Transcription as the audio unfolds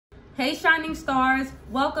Hey shining stars,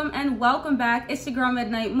 welcome and welcome back. It's your girl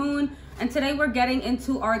Midnight Moon, and today we're getting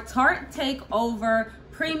into our Tarte Takeover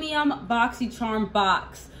Premium Boxycharm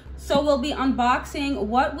box. So we'll be unboxing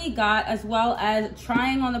what we got as well as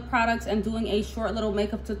trying on the products and doing a short little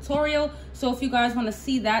makeup tutorial. So if you guys want to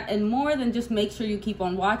see that and more, then just make sure you keep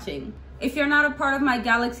on watching. If you're not a part of my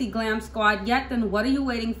Galaxy Glam squad yet, then what are you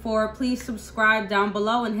waiting for? Please subscribe down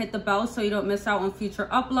below and hit the bell so you don't miss out on future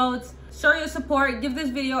uploads. Show your support, give this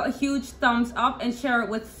video a huge thumbs up and share it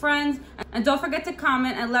with friends. And don't forget to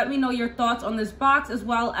comment and let me know your thoughts on this box, as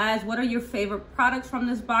well as what are your favorite products from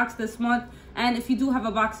this box this month. And if you do have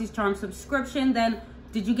a Boxycharm subscription, then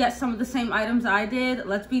did you get some of the same items I did?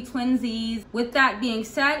 Let's be twinsies. With that being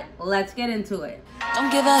said, let's get into it.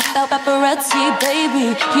 Don't give a about paparazzi,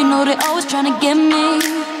 baby. You know they always trying to get me.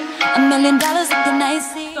 $1 million looking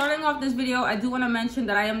icy. Starting off this video, I do want to mention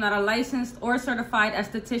that I am not a licensed or certified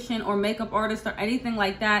esthetician or makeup artist or anything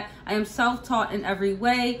like that. I am self-taught in every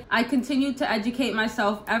way. I continue to educate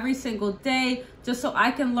myself every single day just so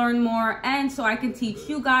I can learn more and so I can teach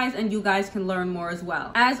you guys and you guys can learn more as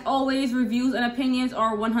well. As always, reviews and opinions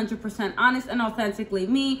are 100% honest and authentically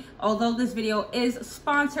me. Although this video is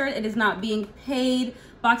sponsored, it is not being paid.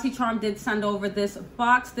 Boxycharm did send over this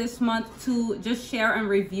box this month to just share and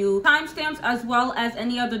review. Timestamps as well as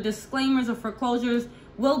any other disclaimers or foreclosures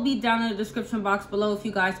will be down in the description box below if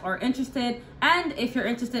you guys are interested. And if you're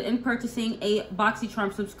interested in purchasing a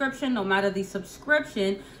Boxycharm subscription, no matter the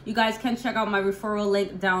subscription, you guys can check out my referral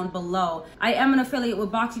link down below. I am an affiliate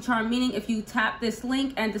with Boxycharm, meaning if you tap this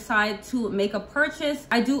link and decide to make a purchase,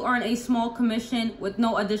 I do earn a small commission with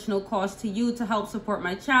no additional cost to you to help support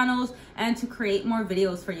my channels and to create more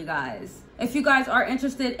videos for you guys. If you guys are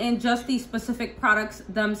interested in just these specific products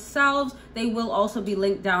themselves, they will also be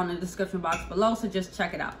linked down in the description box below, so just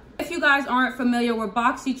check it out. If you guys aren't familiar with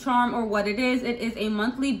Boxycharm or what it is a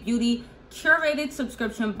monthly beauty curated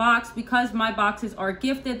subscription box. Because my boxes are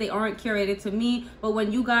gifted, they aren't curated to me, but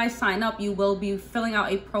when you guys sign up, you will be filling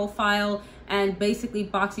out a profile, and basically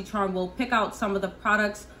Boxycharm will pick out some of the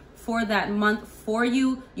products for that month for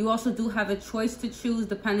you. You also do have a choice to choose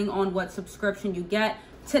depending on what subscription you get.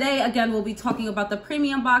 Today, again, we'll be talking about the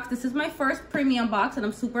premium box. This is my first premium box and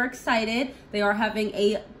I'm super excited. They are having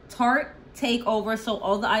a Tarte Takeover, so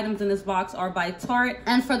all the items in this box are by Tarte.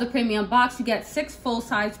 And for the premium box, you get 6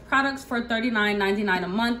 full-size products for $39.99 a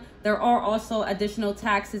month. There are also additional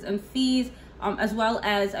taxes and fees, as well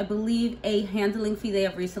as, I believe, a handling fee they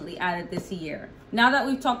have recently added this year. Now that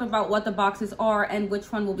we've talked about what the boxes are and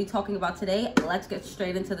which one we'll be talking about today, let's get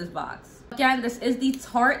straight into this box. Again, this is the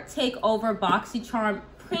Tarte Takeover Boxycharm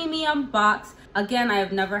Premium box. Again, I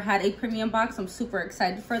have never had a premium box. I'm super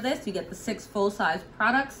excited for this. You get the 6 full-size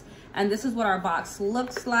products, and this is what our box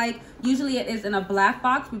looks like. Usually it is in a black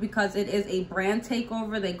box, but because it is a brand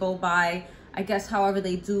takeover, they go by, I guess, however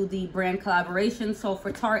they do the brand collaboration. So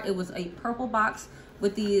for Tarte, it was a purple box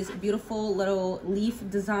with these beautiful little leaf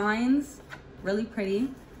designs. Really pretty.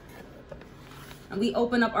 And we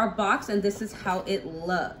open up our box and this is how it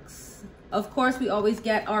looks. Of course, we always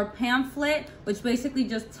get our pamphlet, which basically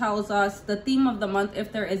just tells us the theme of the month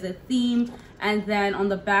if there is a theme. And then on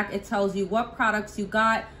the back, it tells you what products you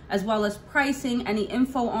got, as well as pricing, any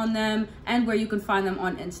info on them, and where you can find them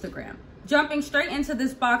on Instagram. Jumping straight into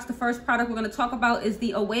this box, the first product we're going to talk about is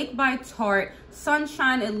the Awake by Tarte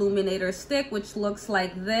Sunshine Illuminator Stick, which looks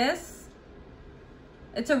like this.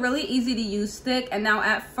 It's a really easy to use stick, and now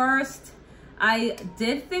at first, I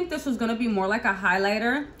did think this was going to be more like a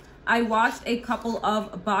highlighter. I watched a couple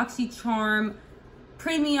of Boxycharm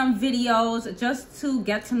premium videos just to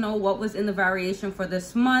get to know what was in the variation for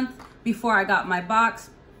this month before I got my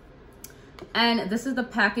box. And this is the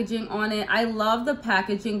packaging on it. I love the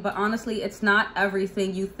packaging, but honestly, it's not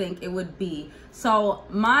everything you think it would be. So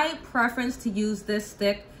my preference to use this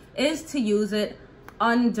stick is to use it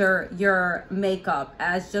under your makeup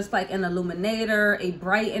as just like an illuminator, a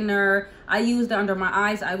brightener. I used it under my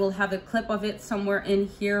eyes. I will have a clip of it somewhere in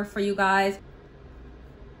here for you guys.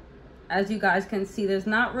 As you guys can see, there's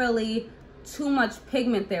not really too much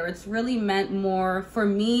pigment there. It's really meant more, for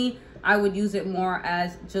me, I would use it more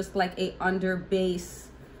as just like a under base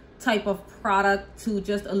type of product to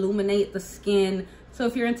just illuminate the skin. So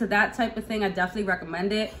if you're into that type of thing, I definitely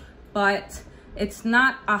recommend it. But it's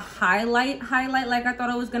not a highlight like I thought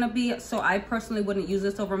it was gonna be. So I personally wouldn't use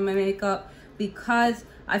this over my makeup because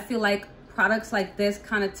I feel like products like this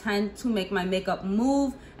kind of tend to make my makeup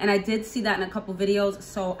move, and I did see that in a couple videos,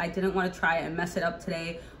 so I didn't want to try it and mess it up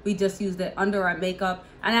today. We just used it under our makeup,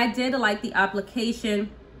 and I did like the application.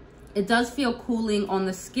 It does feel cooling on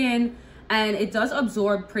the skin, and it does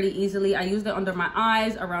absorb pretty easily. I used it under my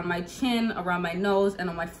eyes, around my chin, around my nose, and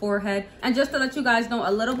on my forehead. And just to let you guys know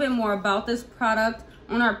a little bit more about this product,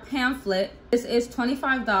 on our pamphlet, this is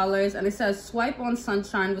 $25, and it says swipe on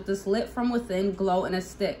sunshine with this lit from within glow in a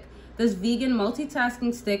stick. This vegan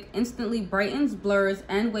multitasking stick instantly brightens, blurs,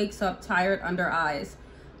 and wakes up tired under eyes.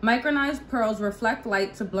 Micronized pearls reflect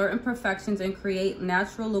light to blur imperfections and create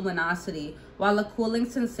natural luminosity, while a cooling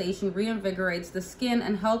sensation reinvigorates the skin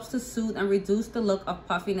and helps to soothe and reduce the look of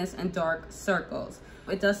puffiness and dark circles.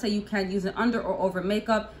 It does say you can use it under or over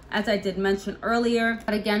makeup, as I did mention earlier.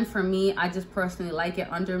 But again, for me, I just personally like it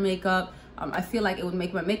under makeup. I feel like it would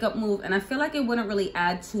make my makeup move, and I feel like it wouldn't really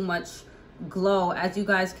add too much glow. As you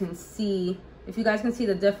guys can see, if you guys can see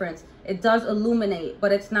the difference, it does illuminate,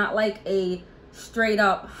 but it's not like a straight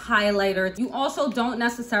up highlighter. You also don't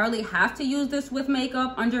necessarily have to use this with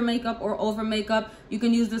makeup, under makeup, or over makeup. You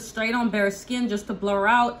can use this straight on bare skin just to blur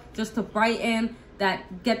out, just to brighten,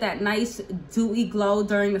 get that nice dewy glow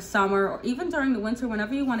during the summer, or even during the winter,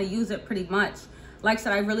 whenever you want to use it, pretty much. Like I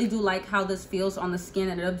said, I really do like how this feels on the skin,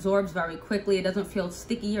 and it absorbs very quickly. It doesn't feel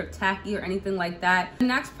sticky or tacky or anything like that. The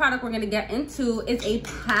next product we're going to get into is a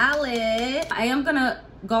palette. I am going to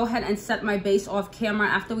go ahead and set my base off camera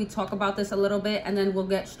after we talk about this a little bit, and then we'll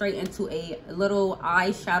get straight into a little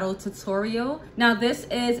eyeshadow tutorial. Now, this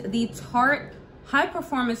is the Tarte High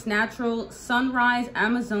Performance Natural Sunrise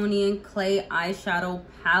Amazonian Clay Eyeshadow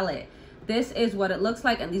Palette. This is what it looks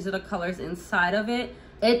like, and these are the colors inside of it.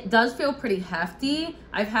 It does feel pretty hefty.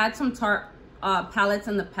 I've had some Tarte palettes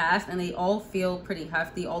in the past, and they all feel pretty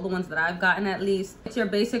hefty, all the ones that I've gotten at least. It's your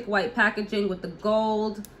basic white packaging with the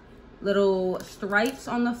gold little stripes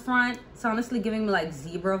on the front. It's honestly giving me like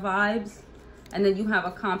zebra vibes. And then you have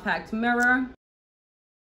a compact mirror.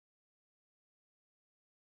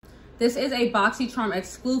 This is a Boxycharm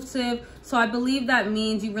exclusive, so I believe that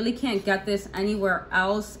means you really can't get this anywhere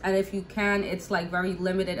else, and if you can, it's like very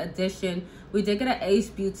limited edition. We did get an Ace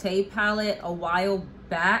Beauty palette a while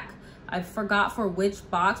back. I forgot for which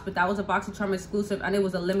box, but that was a Boxycharm exclusive, and it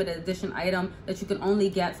was a limited edition item that you can only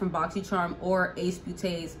get from Boxycharm or Ace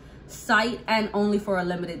Beauty's site, and only for a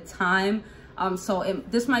limited time.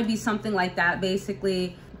 This might be something like that.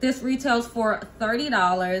 Basically, this retails for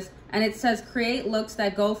 $30, and it says create looks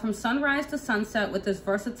that go from sunrise to sunset with this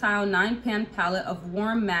versatile 9-pan palette of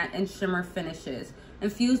warm matte and shimmer finishes.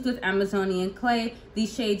 Infused with Amazonian clay,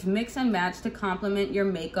 these shades mix and match to complement your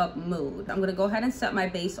makeup mood. I'm gonna go ahead and set my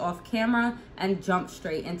base off camera and jump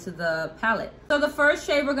straight into the palette. So the first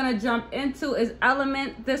shade we're gonna jump into is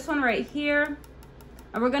Element, this one right here.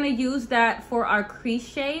 And we're gonna use that for our crease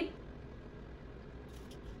shade.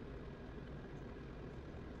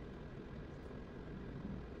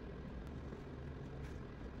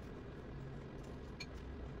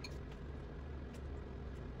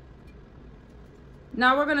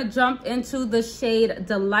 Now we're gonna jump into the shade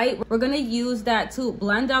Delight. We're gonna use that to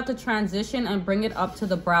blend out the transition and bring it up to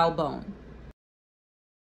the brow bone.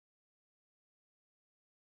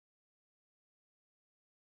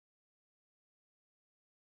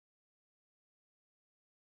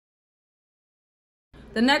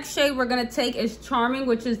 The next shade we're gonna take is Charming,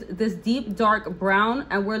 which is this deep dark brown,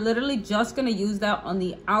 and we're literally just gonna use that on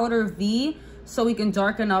the outer V so we can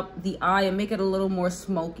darken up the eye and make it a little more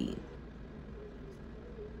smoky.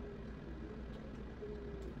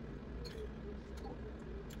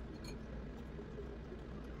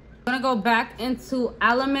 I'm gonna go back into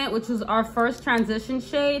Element, which was our first transition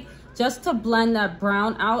shade, just to blend that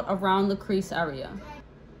brown out around the crease area.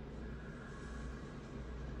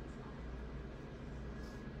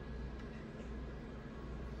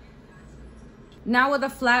 Now with a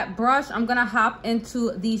flat brush, I'm gonna hop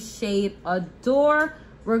into the shade Adore.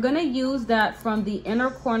 We're gonna use that from the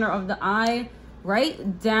inner corner of the eye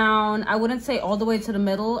right down, I wouldn't say all the way to the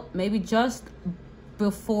middle, maybe just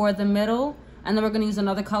before the middle. And then we're gonna use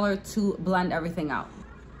another color to blend everything out.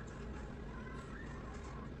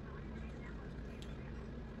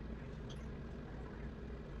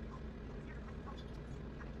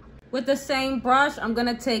 With the same brush, I'm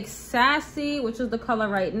gonna take Sassy, which is the color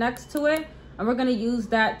right next to it, and we're gonna use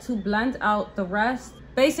that to blend out the rest.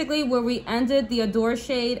 Basically where we ended the Adore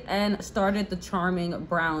shade and started the Charming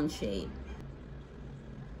brown shade.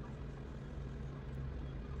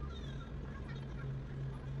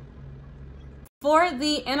 For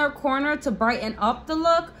the inner corner, to brighten up the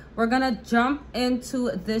look, we're gonna jump into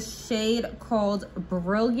this shade called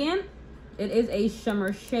Brilliant. It is a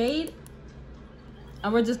shimmer shade,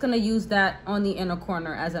 and we're just gonna use that on the inner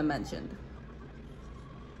corner, as I mentioned.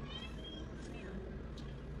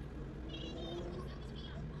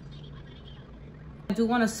 I do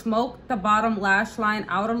wanna smoke the bottom lash line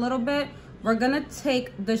out a little bit we're gonna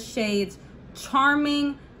take the shades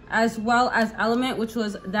Charming as well as Element, which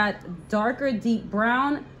was that darker deep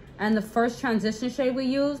brown, and the first transition shade we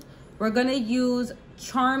used. We're gonna use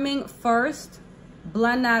Charming first,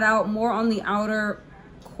 blend that out more on the outer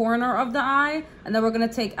corner of the eye, and then we're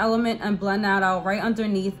gonna take Element and blend that out right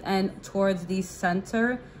underneath and towards the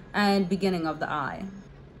center and beginning of the eye.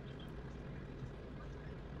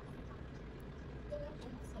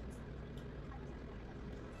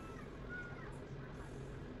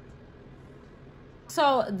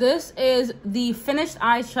 So this is the finished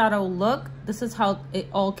eyeshadow look. This is how it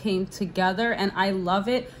all came together, and I love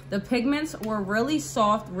it. The pigments were really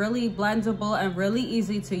soft, really blendable, and really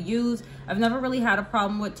easy to use. I've never really had a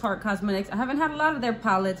problem with Tarte Cosmetics. I haven't had a lot of their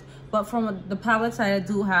palettes, but from the palettes I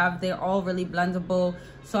do have, they're all really blendable.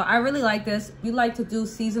 So I really like this. If you like to do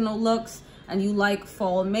seasonal looks and you like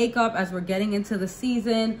fall makeup as we're getting into the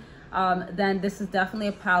season, then this is definitely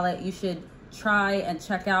a palette you should try and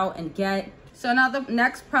check out and get. So now the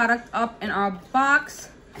next product up in our box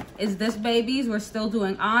is this, babies. We're still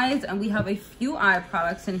doing eyes, and we have a few eye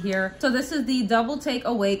products in here. So this is the Double Take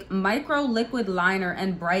Awake Micro Liquid Liner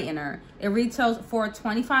and Brightener. It retails for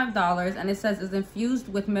 $25, and it says it's infused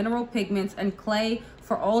with mineral pigments and clay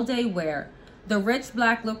for all day wear. The rich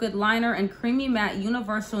black liquid liner and creamy matte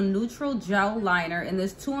universal neutral gel liner in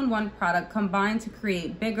this 2-in-1 product combine to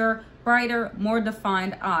create bigger, brighter, more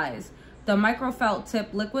defined eyes. The microfelt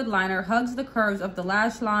tip liquid liner hugs the curves of the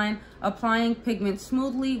lash line, applying pigment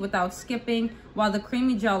smoothly without skipping, while the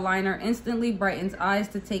creamy gel liner instantly brightens eyes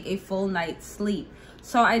to take a full night's sleep.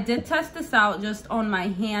 So I did test this out just on my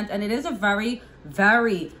hand, and it is a very,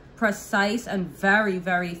 very precise and very,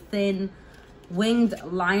 very thin winged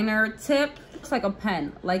liner tip. Looks like a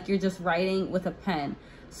pen, like you're just writing with a pen.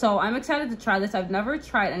 So I'm excited to try this. I've never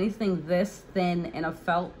tried anything this thin in a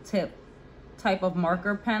felt tip type of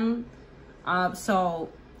marker pen. So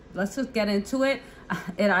let's just get into it.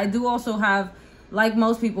 And I do also have, like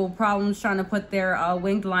most people, problems trying to put their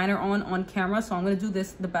winged liner on camera, so I'm going to do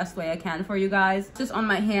this the best way I can for you guys. Just on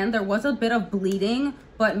my hand, there was a bit of bleeding,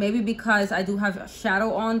 but maybe because I do have a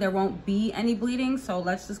shadow on, there won't be any bleeding. So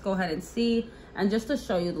let's just go ahead and see. And just to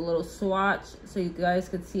show you the little swatch so you guys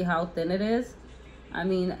can see how thin it is. I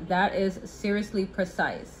mean, that is seriously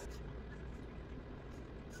precise.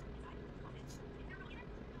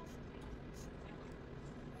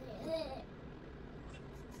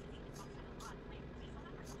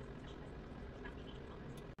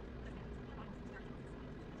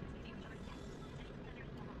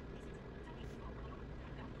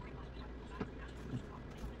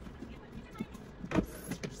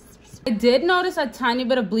 I did notice a tiny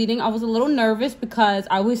bit of bleeding. I was a little nervous because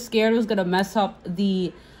I was scared it was gonna mess up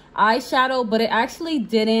the eyeshadow, but it actually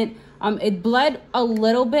didn't. It bled a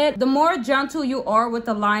little bit. The more gentle you are with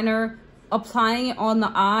the liner, applying it on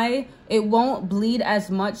the eye, it won't bleed as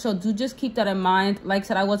much. So do just keep that in mind. Like I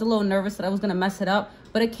said, I was a little nervous that I was gonna mess it up,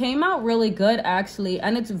 but it came out really good actually,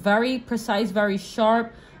 and it's very precise, very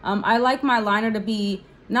sharp. I like my liner to be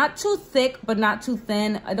not too thick, but not too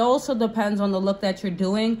thin. It also depends on the look that you're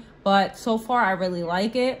doing, but so far I really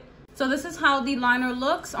like it. So this is how the liner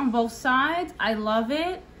looks on both sides. I love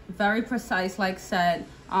it. Very precise, like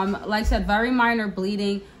I said, very minor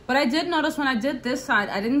bleeding. But I did notice when I did this side,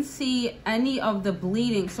 I didn't see any of the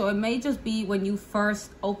bleeding. So it may just be when you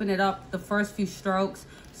first open it up, the first few strokes.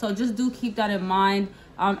 So just do keep that in mind.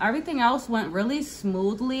 Everything else went really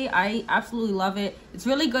smoothly. I absolutely love it. It's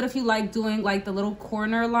really good if you like doing like the little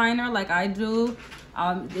corner liner like I do.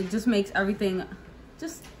 It just makes everything,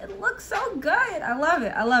 it looks so good. I love it.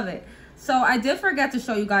 I love it. So I did forget to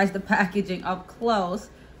show you guys the packaging up close.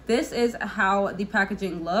 This is how the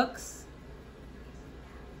packaging looks.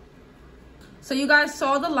 So you guys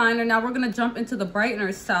saw the liner. Now we're going to jump into the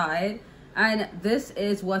brightener side. And this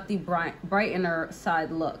is what the brightener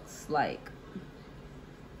side looks like.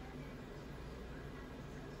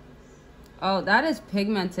 Oh, that is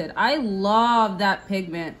pigmented. I love that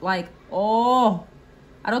pigment. Like, oh,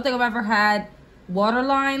 I don't think I've ever had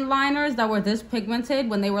waterline liners that were this pigmented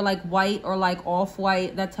when they were like white or like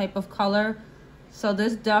off-white, that type of color. So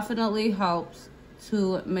this definitely helps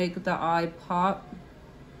to make the eye pop.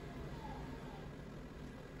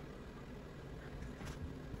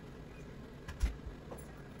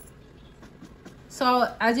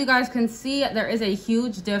 So as you guys can see, there is a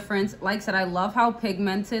huge difference. Like I said, I love how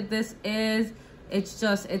pigmented this is. It's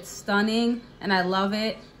stunning and I love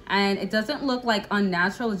it. And it doesn't look like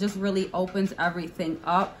unnatural. It just really opens everything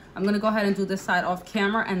up. I'm gonna go ahead and do this side off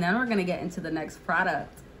camera, and then we're gonna get into the next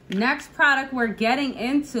product. Next product we're getting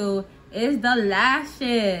into is the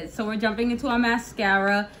lashes. So we're jumping into a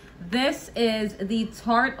mascara. This is the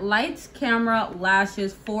Tarte Lights Camera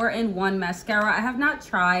Lashes 4-in-1 mascara. I have not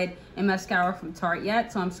tried a mascara from Tarte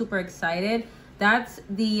yet, so I'm super excited. That's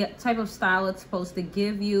the type of style it's supposed to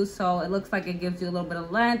give you. So it looks like it gives you a little bit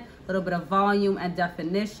of length, a little bit of volume and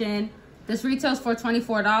definition. This retails for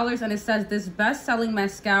 $24, and it says this best-selling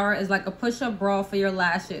mascara is like a push-up bra for your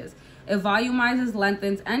lashes. It volumizes,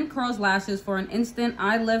 lengthens, and curls lashes for an instant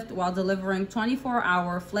eye lift while delivering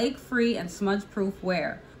 24-hour flake-free and smudge-proof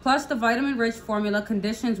wear. Plus, the vitamin-rich formula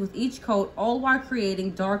conditions with each coat, all while creating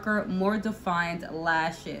darker, more defined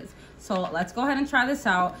lashes. So let's go ahead and try this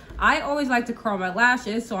out. I always like to curl my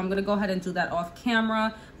lashes, so I'm going to go ahead and do that off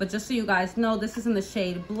camera. But just so you guys know, this is in the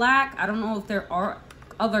shade black. I don't know if there are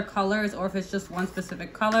other colors or if it's just one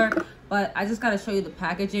specific color, but I just got to show you the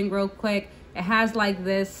packaging real quick. It has like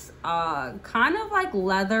this kind of like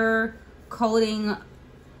leather coating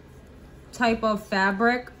type of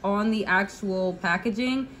fabric on the actual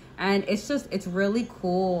packaging, and it's really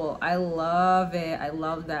cool. I love it. I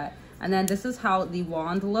love that. And then this is how the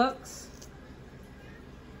wand looks.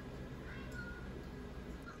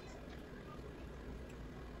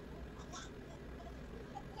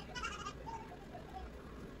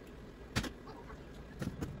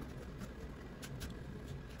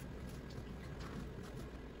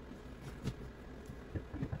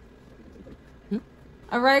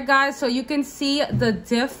 All right, guys, so you can see the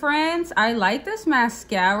difference. I like this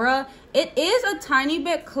mascara. It is a tiny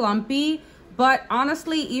bit clumpy, but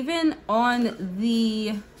honestly, even on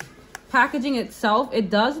the packaging itself, it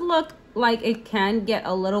does look like it can get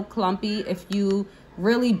a little clumpy if you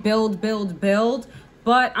really build.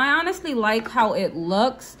 But I honestly like how it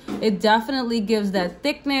looks. It definitely gives that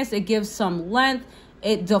thickness. It gives some length.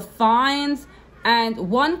 It defines. And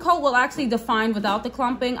one coat will actually define without the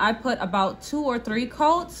clumping. I put about 2 or 3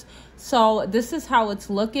 coats. So this is how it's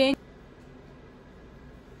looking.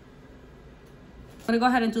 I'm gonna go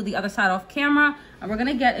ahead and do the other side off camera, and we're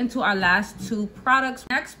gonna get into our last 2 products.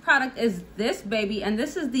 Next product is this baby, and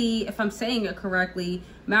this is the, if I'm saying it correctly,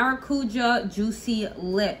 Maracuja Juicy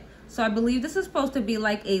Lip. So I believe this is supposed to be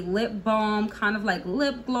like a lip balm, kind of like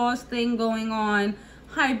lip gloss thing going on,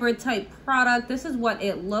 hybrid type product. This is what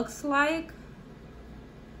it looks like.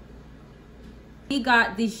 We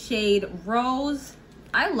got the shade Rose.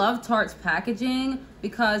 I love Tarte's packaging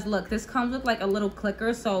because look, this comes with like a little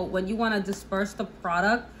clicker, so when you want to disperse the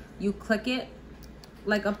product, you click it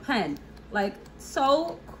like a pen. Like,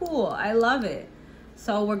 so cool. I love it.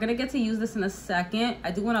 So we're gonna get to use this in a second.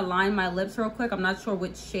 I do want to line my lips real quick. I'm not sure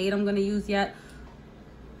which shade I'm gonna use yet.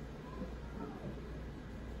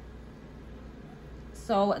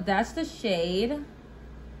 So that's the shade.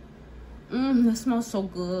 That smells so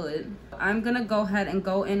good. I'm gonna go ahead and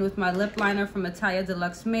go in with my lip liner from Italia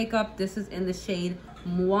Deluxe Makeup. This is in the shade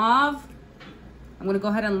Mauve. I'm gonna go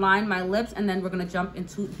ahead and line my lips, and then we're gonna jump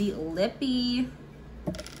into the lippy.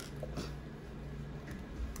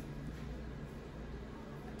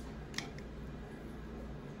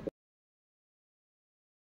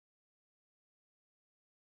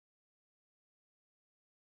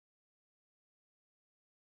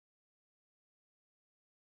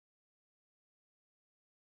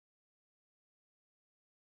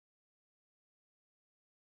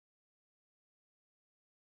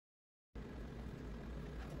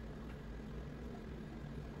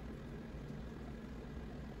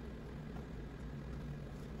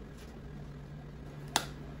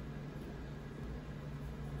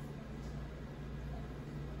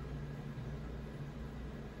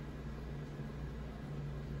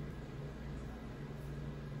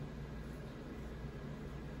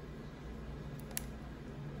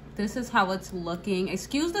 This is how it's looking.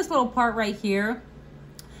 Excuse this little part right here.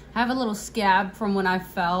 I have a little scab from when I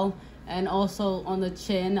fell, and also on the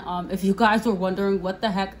chin. If you guys were wondering what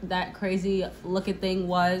the heck that crazy looking thing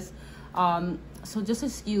was, so just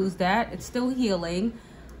excuse that. It's still healing.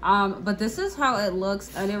 But this is how it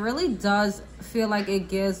looks, and it really does feel like it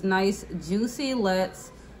gives nice juicy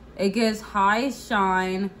lips. It gives high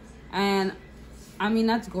shine, and I mean,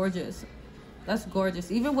 that's gorgeous. That's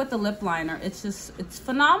gorgeous. Even with the lip liner, it's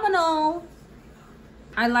phenomenal.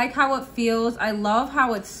 I like how it feels. I love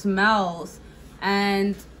how it smells,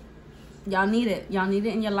 and y'all need it. Y'all need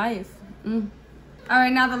it in your life. All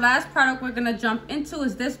right, now the last product we're gonna jump into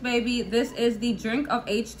is this baby. This is the Drink of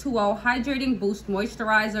H2O Hydrating Boost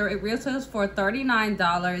Moisturizer. It retails for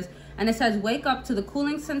 $39, and it says, wake up to the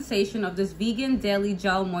cooling sensation of this vegan daily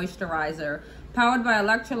gel moisturizer. Powered by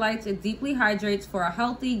electrolytes, it deeply hydrates for a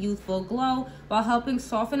healthy, youthful glow while helping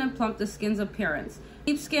soften and plump the skin's appearance.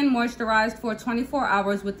 Keep skin moisturized for 24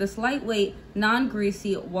 hours with this lightweight,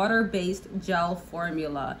 non-greasy, water-based gel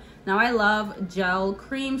formula. Now I love gel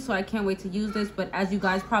cream, so I can't wait to use this. But as you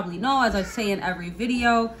guys probably know, as I say in every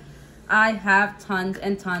video, I have tons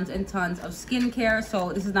and tons and tons of skincare,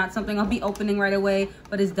 so this is not something I'll be opening right away,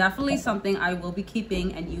 but it's definitely something I will be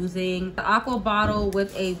keeping and using. The aqua bottle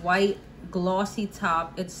with a white glossy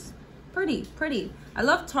top. It's pretty. I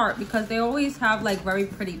love Tarte because they always have like very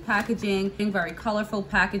pretty packaging, very colorful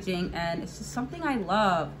packaging, and it's just something I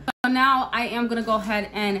love. So now I am gonna go ahead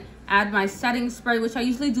and add my setting spray, which I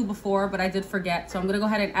usually do before, but I did forget. So I'm gonna go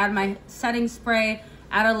ahead and add my setting spray,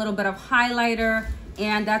 add a little bit of highlighter,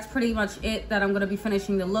 and that's pretty much it that I'm going to be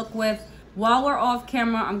finishing the look with. While we're off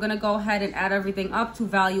camera, I'm going to go ahead and add everything up to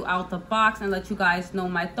value out the box and let you guys know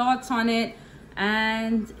my thoughts on it.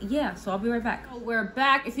 And yeah, so I'll be right back. So we're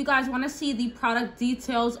back. If you guys want to see the product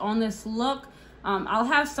details on this look, I'll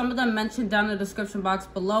have some of them mentioned down in the description box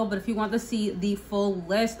below. But if you want to see the full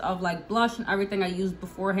list of like blush and everything I used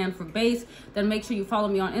beforehand for base, then make sure you follow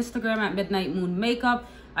me on Instagram at Midnight Moon Makeup.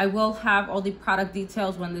 I will have all the product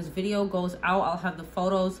details when this video goes out. I'll have the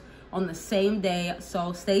photos on the same day,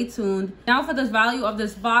 so stay tuned. Now for this value of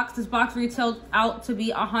this box retailed out to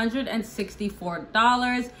be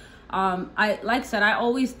 $164. Like I said, I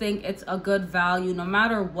always think it's a good value no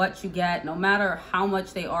matter what you get, no matter how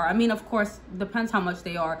much they are. I mean, of course, depends how much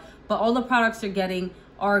they are, but all the products you're getting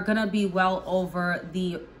are gonna be well over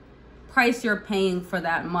the price you're paying for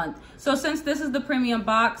that month. So since this is the premium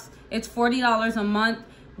box, it's $40 a month.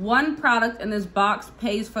 One product in this box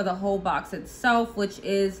pays for the whole box itself, which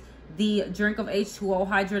is the Drink of H2O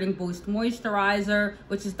Hydrating Boost Moisturizer,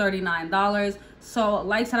 which is $39. So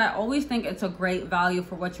like I said, I always think it's a great value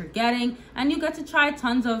for what you're getting, and you get to try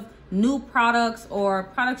tons of new products or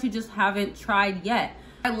products you just haven't tried yet.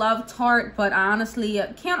 I love Tarte, but I honestly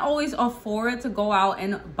can't always afford to go out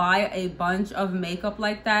and buy a bunch of makeup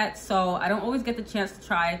like that, so I don't always get the chance to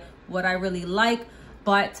try what I really like.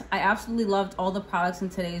 But I absolutely loved all the products in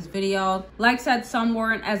today's video. Like I said, some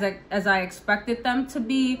weren't as I expected them to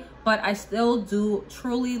be, but I still do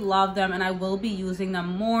truly love them, and I will be using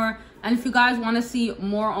them more. And if you guys want to see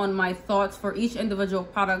more on my thoughts for each individual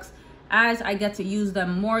products as I get to use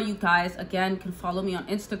them more, you guys again can follow me on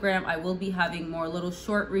Instagram. I will be having more little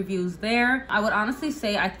short reviews there. I would honestly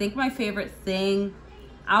say I think my favorite thing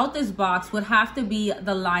out this box would have to be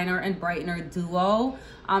the liner and brightener duo.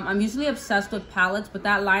 I'm usually obsessed with palettes, but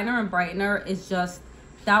that liner and brightener is just,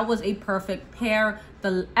 that was a perfect pair.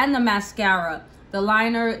 And the mascara. The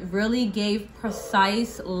liner really gave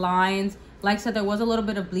precise lines. Like I said, there was a little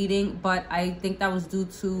bit of bleeding, but I think that was due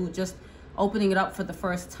to just opening it up for the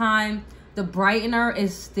first time. The brightener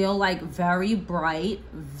is still like very bright,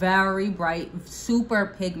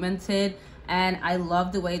 super pigmented. And I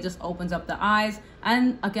love the way it just opens up the eyes.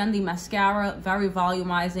 And again, the mascara, very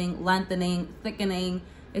volumizing, lengthening, thickening.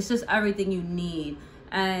 It's just everything you need.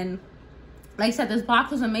 And like I said, this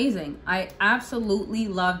box was amazing. I absolutely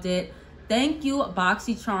loved it. Thank you,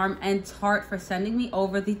 Boxycharm and Tarte, for sending me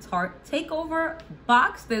over the Tarte Takeover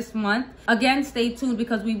box this month. Again, stay tuned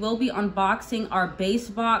because we will be unboxing our base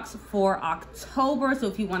box for October. So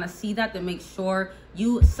if you want to see that, then make sure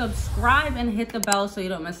you subscribe and hit the bell so you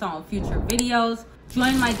don't miss out on future videos.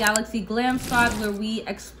 Join my Galaxy Glam Squad where we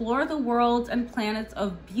explore the worlds and planets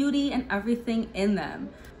of beauty and everything in them.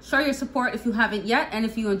 Show your support if you haven't yet, and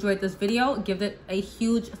if you enjoyed this video, give it a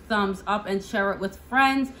huge thumbs up and share it with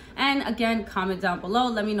friends. And again, comment down below.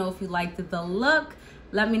 Let me know if you liked the look.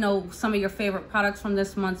 Let me know some of your favorite products from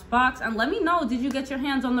this month's box, and let me know, did you get your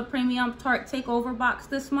hands on the Premium Tarte Takeover box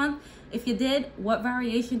this month? If you did, what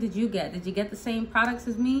variation did you get? Did you get the same products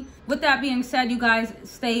as me? With that being said, you guys,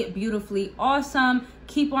 stay beautifully awesome.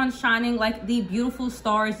 Keep on shining like the beautiful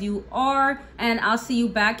stars you are. And I'll see you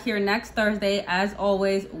back here next Thursday, as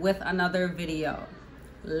always, with another video.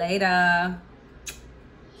 Later.